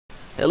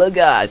Hello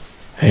guys!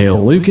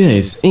 Hello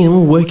guys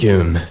and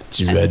welcome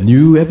to a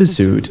new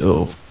episode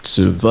of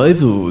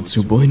Survival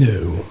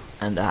 2.0.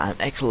 And I'm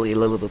actually a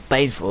little bit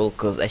painful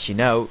because as you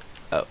know...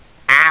 Oh,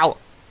 ow!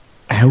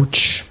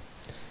 Ouch.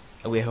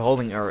 We're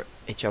holding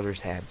each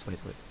other's hands. Wait.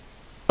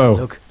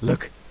 Oh.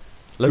 Look.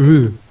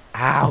 Ooh.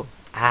 Ow!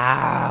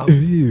 Ow!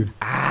 Ooh.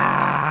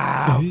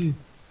 Ow! Ooh.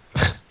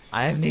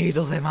 I have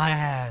needles in my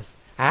ass!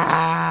 Ow!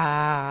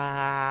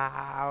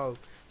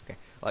 Okay,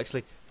 well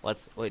actually,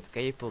 wait,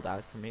 can you pull it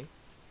out for me?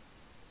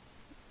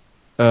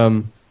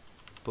 Pull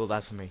it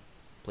out for me.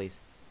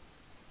 Please.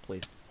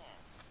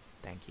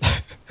 Thank you.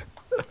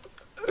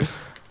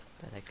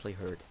 That actually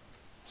hurt.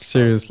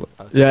 Seriously.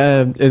 Oh,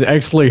 Yeah, it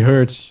actually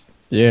hurts.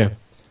 Yeah.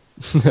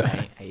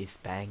 He's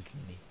spanking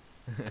me.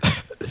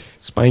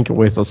 Spank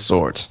with a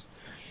sword.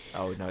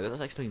 Oh no, that's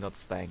actually not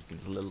spanking.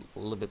 It's a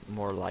little bit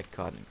more like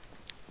cutting.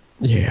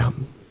 Yeah.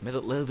 A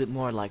little bit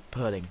more like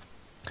pudding.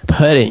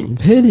 Pudding.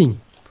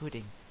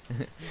 Pudding.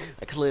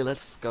 Actually,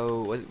 let's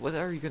go. What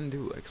are you gonna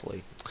do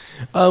actually?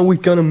 We're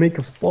gonna make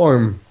a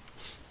farm.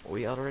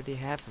 We already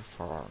have a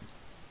farm.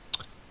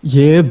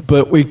 Yeah,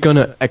 but we're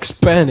gonna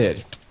expand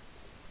it.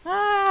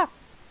 Ah!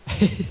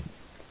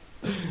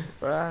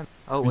 Run.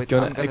 Oh wait,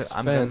 I'm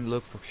gonna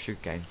look for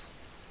sugarcanes.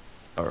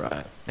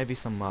 Alright. Maybe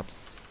some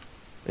mobs.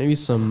 Maybe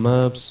some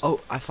mobs.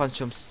 Oh, I found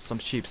some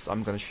sheep. So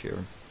I'm gonna shear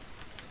 'em.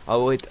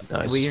 Oh wait,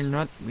 Nice. we're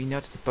not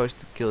supposed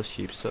to kill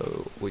sheep,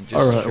 so we just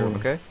Alright, shear 'em,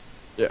 okay?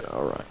 Yeah,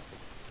 alright.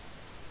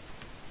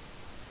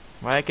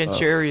 Well, I can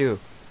shear you.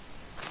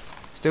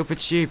 Stupid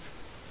sheep.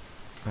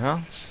 Huh?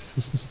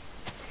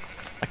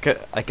 I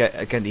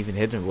can't even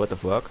hit him. What the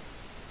fuck?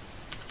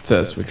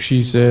 That's what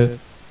she said.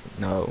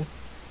 No.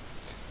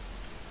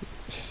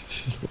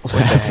 What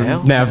the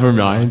hell? Never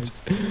mind.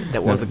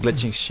 That was a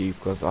glitching sheep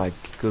because I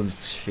couldn't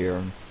shear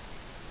him.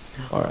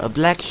 A Alright.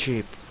 black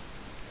sheep.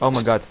 Oh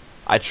my god!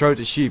 I threw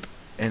the sheep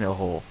in a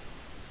hole.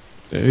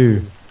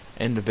 Ooh.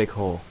 In the big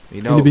hole. You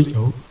In know. the big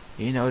hole.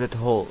 You know that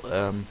hole.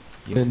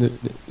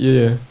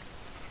 Yeah.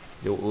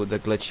 The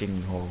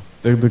glitching hole.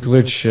 The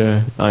glitch.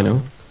 I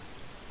know.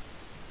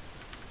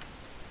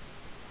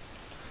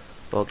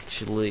 Well,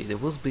 actually, there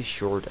will be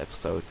short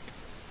episode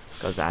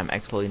because I'm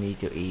actually need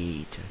to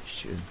eat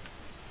soon.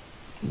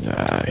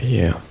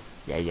 Yeah.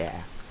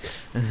 Yeah.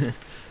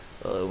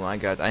 Oh my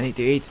god, I need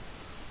to eat.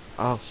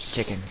 Oh,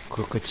 chicken.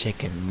 Cooked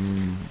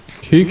chicken.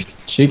 Cooked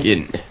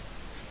chicken.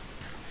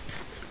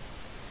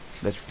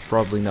 That's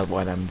probably not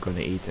what I'm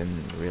gonna eat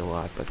in real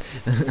life, but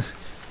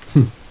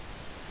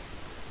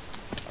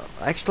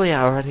actually,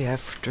 I already have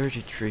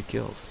 33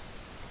 kills.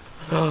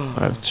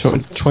 I have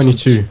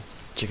 22.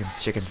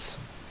 Chickens.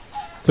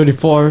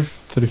 34,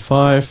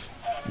 35.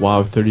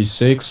 Wow,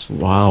 36.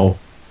 Wow.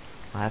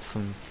 I have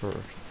some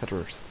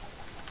feathers.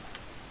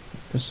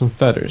 There's some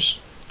feathers.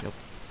 Yep.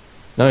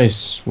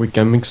 Nice. We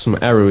can make some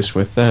arrows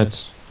with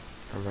that.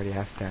 I already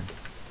have 10.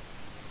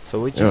 So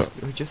we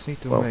just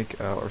need to make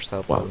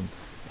ourselves an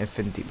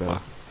infinity bow.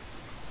 Wow.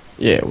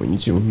 Yeah, we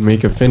need to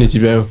make infinity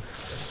bow.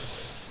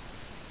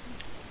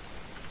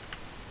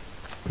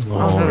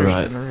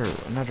 Alright.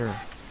 Another.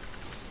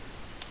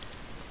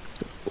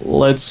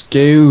 Let's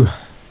go.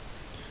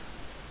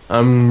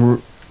 Have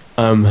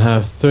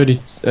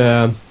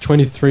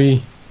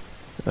 23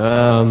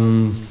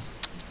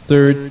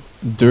 dirt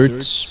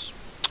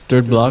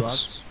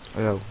blocks.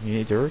 Oh, you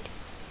need dirt?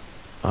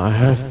 I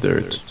have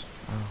dirt.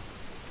 Oh.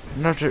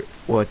 Another.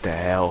 What the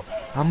hell?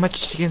 How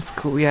much chickens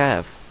could we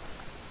have?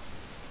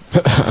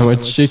 How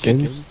much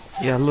chickens?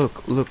 Yeah,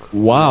 look.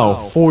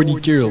 Wow, 40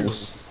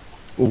 kills.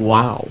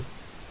 Wow.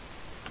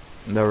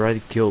 They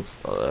already killed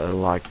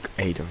like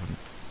 8 of them.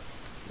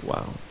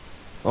 Wow.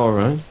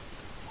 Alright.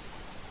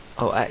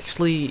 Oh,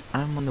 actually,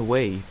 I'm on the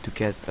way to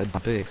get a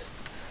diamond pickaxe.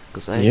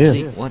 Because I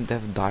actually want to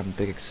have a diamond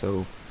pickaxe,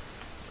 so...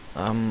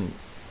 I'm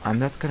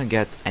not gonna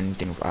get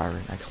anything of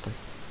iron, actually.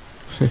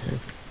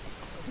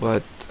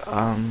 But,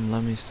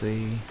 let me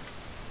see...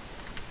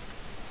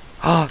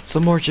 Ah,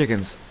 some more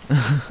chickens!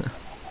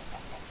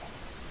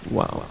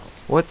 Wow.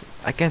 What?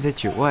 I can't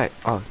hit you, why?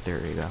 Oh,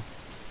 there you go.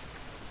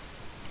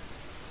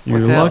 You're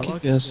What the hell?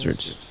 lucky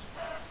bastard.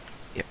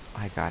 Yep,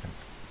 I got him.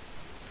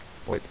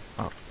 Wait,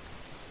 oh.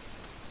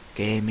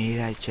 Give me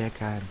that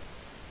chicken.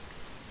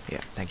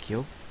 Yeah, thank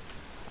you.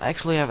 I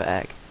actually have an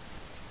egg.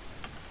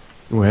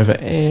 We have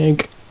an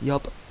egg.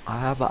 Yup, I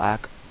have an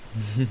egg.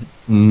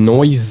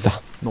 Noise.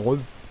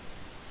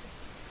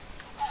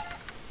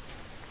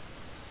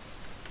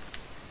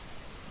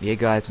 Yeah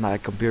guys, my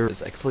computer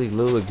is actually a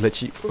little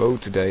glitchy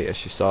today,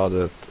 as you saw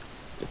that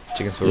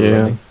chickens were Yeah.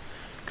 running.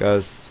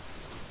 Cause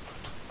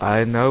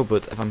I know,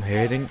 but if I'm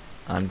hitting,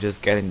 I'm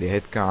just getting the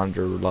hit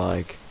counter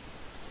like...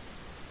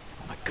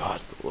 Oh my god,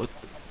 what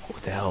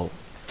the hell?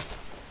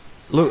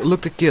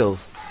 Look the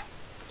kills.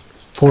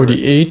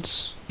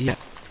 48. Yeah,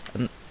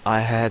 and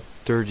I had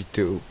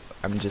 32.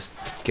 I'm just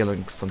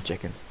killing some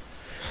chickens.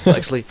 Well,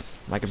 actually,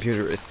 my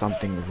computer is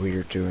something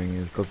weird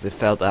doing because it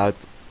fell out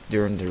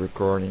during the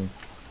recording.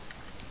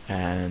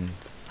 And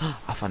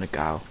I found a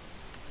cow.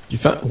 You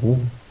found?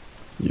 Ooh.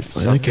 You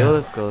So found I a killed cow.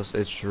 it because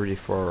it's really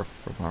far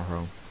from our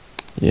home.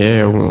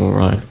 Yeah, all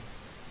right.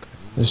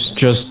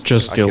 Just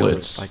I kill killed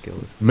it. I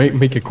killed it.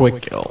 Make a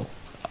quick kill.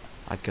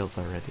 I killed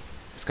already.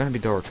 It's gonna be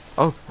dark.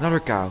 Oh, another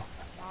cow.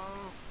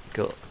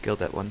 Kill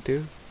that one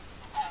too.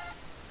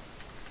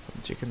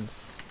 Some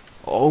chickens.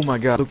 Oh my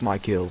god, look my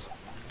kills.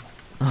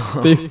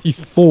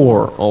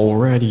 54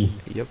 already.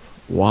 Yep.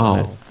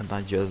 Wow. And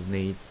I just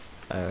need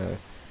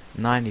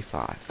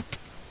 95.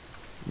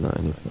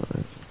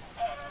 95.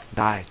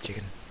 Die,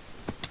 chicken.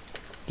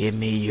 Give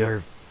me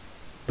your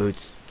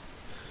boots.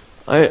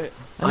 I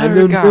Another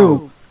don't cow.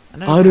 know.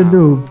 Another I don't cow.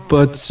 know,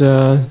 but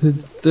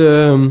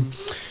the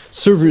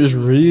server is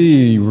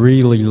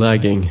really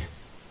lagging.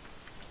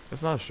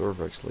 It's not a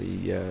server actually.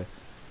 Yeah,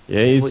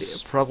 Actually,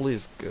 it's it probably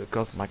is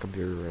because of my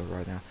computer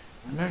right now.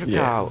 Another Yeah.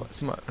 cow.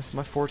 It's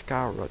my fourth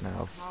cow right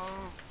now.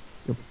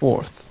 your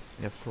fourth.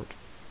 Yeah, fourth.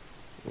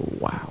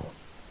 Wow.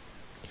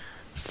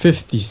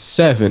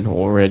 57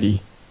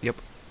 already.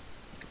 Yep.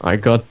 I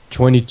got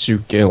 22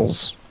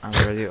 kills. I'm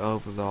already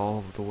over the all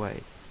of the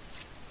way.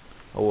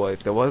 Oh wait,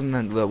 that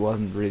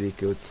wasn't really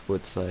good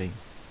with saying.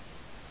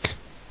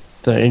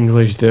 The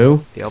English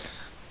though. Yep.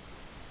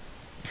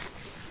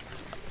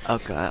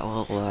 Okay,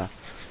 well,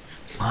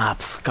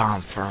 mobs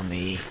come for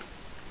me.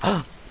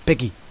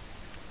 Piggy.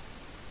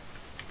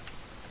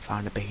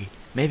 Found a piggy.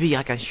 Maybe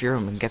I can shear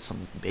him and get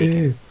some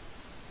bacon. Ew.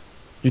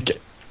 You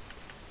get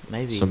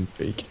Maybe. some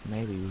bacon.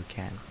 Maybe we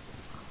can.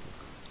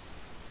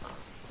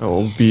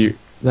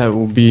 That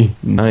will be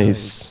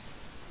nice.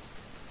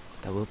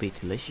 That will be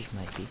delicious,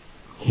 maybe.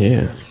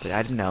 Yeah. But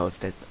I don't know if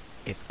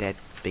that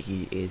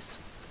piggy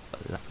is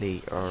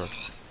lovely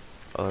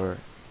or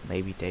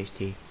maybe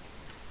tasty.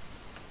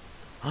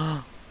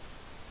 I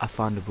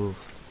found a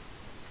wolf.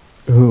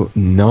 Oh,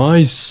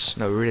 nice.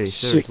 No, really,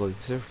 Sick. seriously,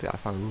 I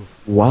found a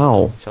wolf.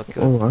 Wow. Shall I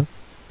kill it? Alright.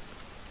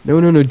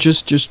 No,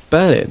 just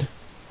bat it.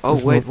 Oh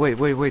There's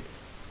wait.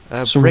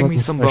 Some Bring me rotten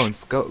some flesh.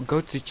 bones.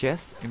 Go to the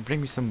chest and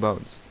bring me some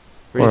bones.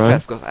 Really Alright.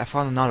 fast, cause I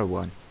found another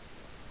one.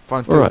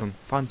 Found two Alright. of them.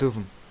 Found two of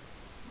them.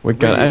 We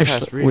got Really actually.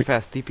 fast, really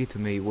fast. TP to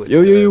me with.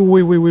 Yo,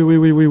 wait.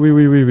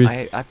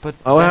 I put.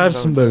 Oh, I 10 have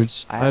some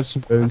bones. I have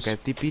some bones. Okay,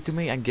 TP to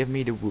me and give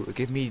me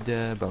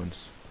the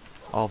bones.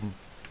 All of them.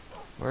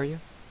 Where are you?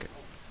 Okay.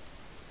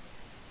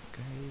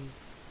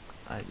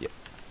 Okay. Yeah.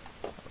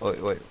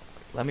 Wait.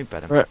 Let me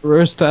pet him. Right,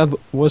 where's the other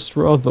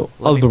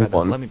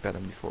one? Let me pet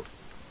him before.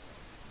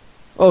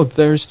 Oh,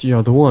 there's the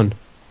other one.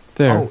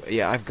 There. Oh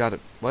yeah, I've got it.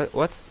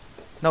 What?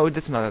 No,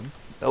 that's not it.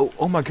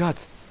 Oh my God.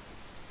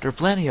 There are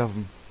plenty of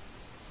them.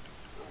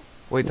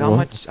 Wait, how What?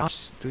 much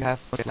do you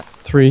have left?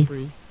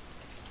 3.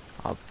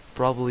 I'll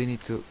probably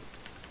need to.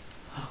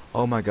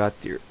 Oh my God,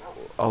 dear.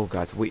 Oh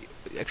God, we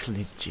actually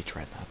need to cheat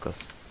right now,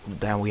 cause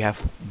then we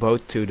have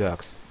both 2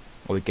 ducks.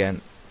 We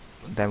can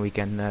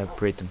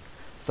breed them.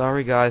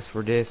 Sorry guys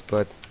for this,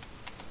 but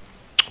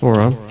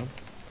Alright.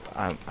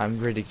 I'm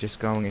really just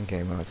going in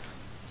game mode.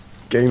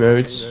 Game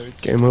modes.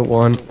 Game mode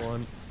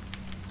 1.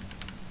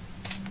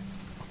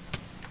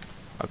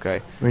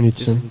 Okay, We need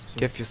just some.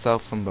 give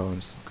yourself some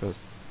bones, cause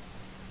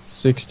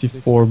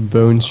 64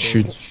 bones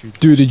should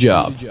do the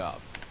job.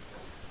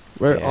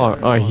 Where Yeah.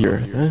 are I here?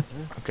 Huh?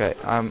 okay,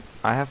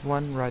 I have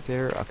one right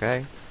here.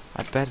 Okay,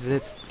 I petted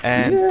it,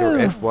 and there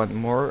is one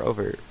more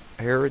over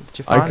here. Did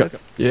you find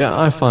it? Yeah,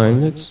 I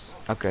find it.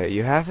 Okay,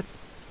 you have it.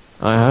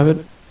 I have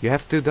it. You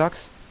have 2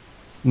 ducks.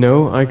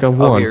 No, I got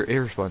Oh, one.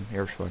 here's one.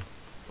 Here's one.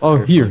 Oh,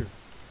 here's here. one.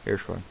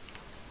 Here's one.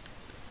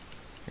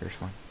 Here's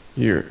one.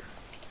 Here.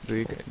 Do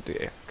you?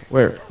 Okay.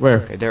 Where?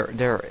 Okay,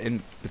 they're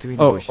in between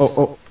the Oh, bushes.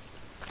 oh.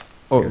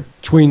 Here.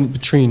 Between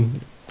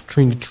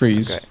the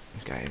trees.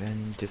 Okay,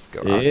 then just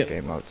go out Yeah. of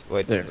game mode.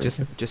 Wait, There we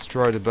just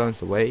throw the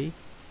bones away.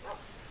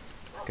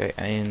 Okay,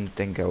 and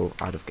then go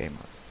out of game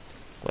mode.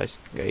 Let's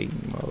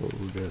game mode.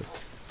 0.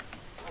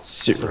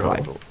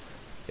 Survival.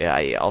 Yeah,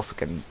 I also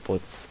can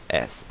put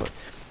S, but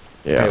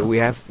Yeah.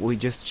 okay, we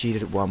just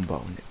cheated 1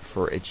 bone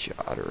for each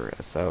other,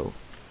 so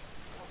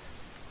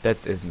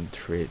that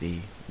isn't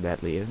really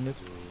deadly, isn't it?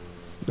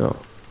 No.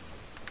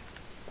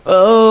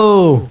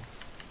 Oh!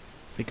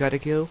 We got a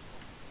kill.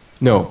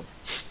 No.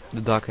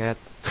 The duck head.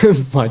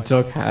 My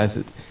dog has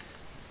it.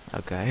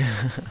 Okay.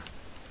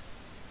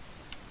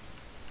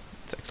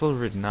 It's actually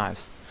really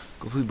nice,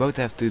 because we both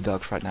have 2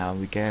 dogs right now, and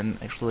we can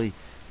actually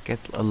get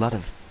a lot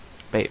of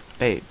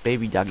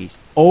baby doggies.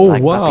 Oh,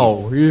 Like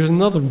wow. puppies. Here's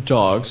another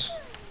dogs.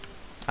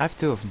 I have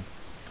 2 of them.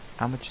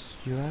 How much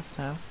do you have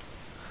now?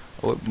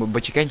 Oh,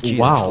 but you can't cheat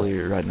Wow. actually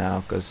right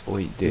now, because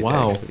we did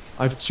Wow. actually.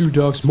 I have 2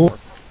 dogs more.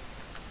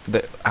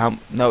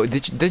 No,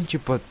 didn't you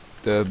put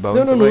the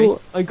bones No. away?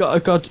 I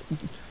got.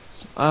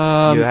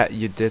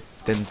 You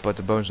didn't put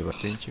the bones away,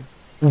 didn't you?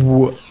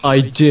 I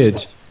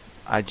did.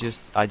 I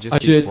just I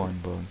cheated did. 1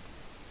 bone.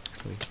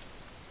 Actually.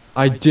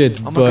 I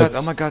did, Oh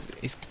but my god,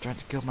 he's trying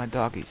to kill my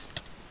doggies.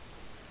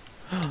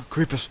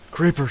 Creepers.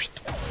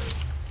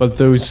 but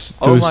those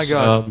Oh my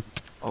God.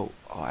 um,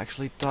 I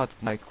actually thought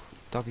my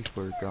doggies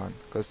were gone,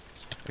 because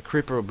a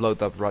creeper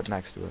blowed up right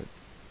next to it.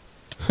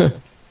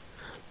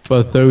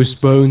 but those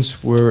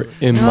bones were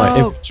in my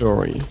No.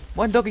 inventory.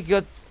 One doggy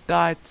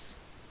died.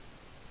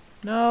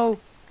 No.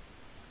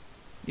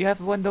 you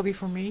have one doggy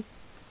for me?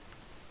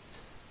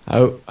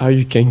 How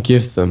you can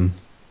give them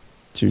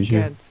to You you?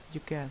 can't. You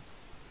can't.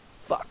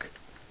 Fuck.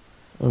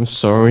 I'm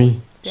sorry.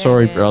 Dang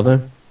Sorry, it.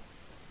 brother.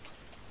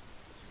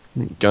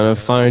 I'm gonna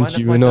find One of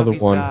you my another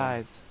doggies one.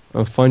 died.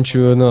 I'll find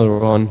you another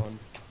one.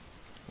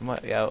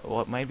 Yeah,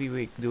 well, maybe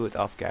we do it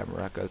off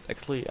camera, because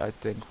actually I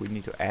think we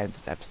need to end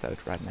this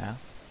episode right now.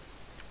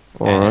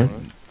 Alright.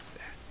 And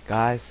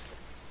guys,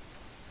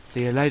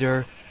 see you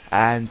later.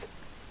 And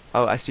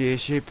oh, I see a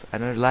sheep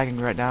and they're lagging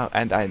right now,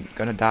 and I'm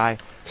gonna die.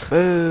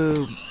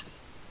 Boom!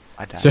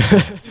 I died.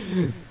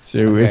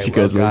 So Okay, if you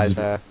well, guys guys,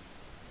 listen,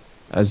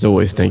 as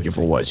always, thank you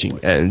for watching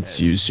and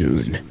see you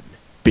soon.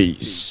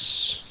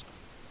 Peace.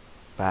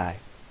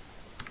 bye.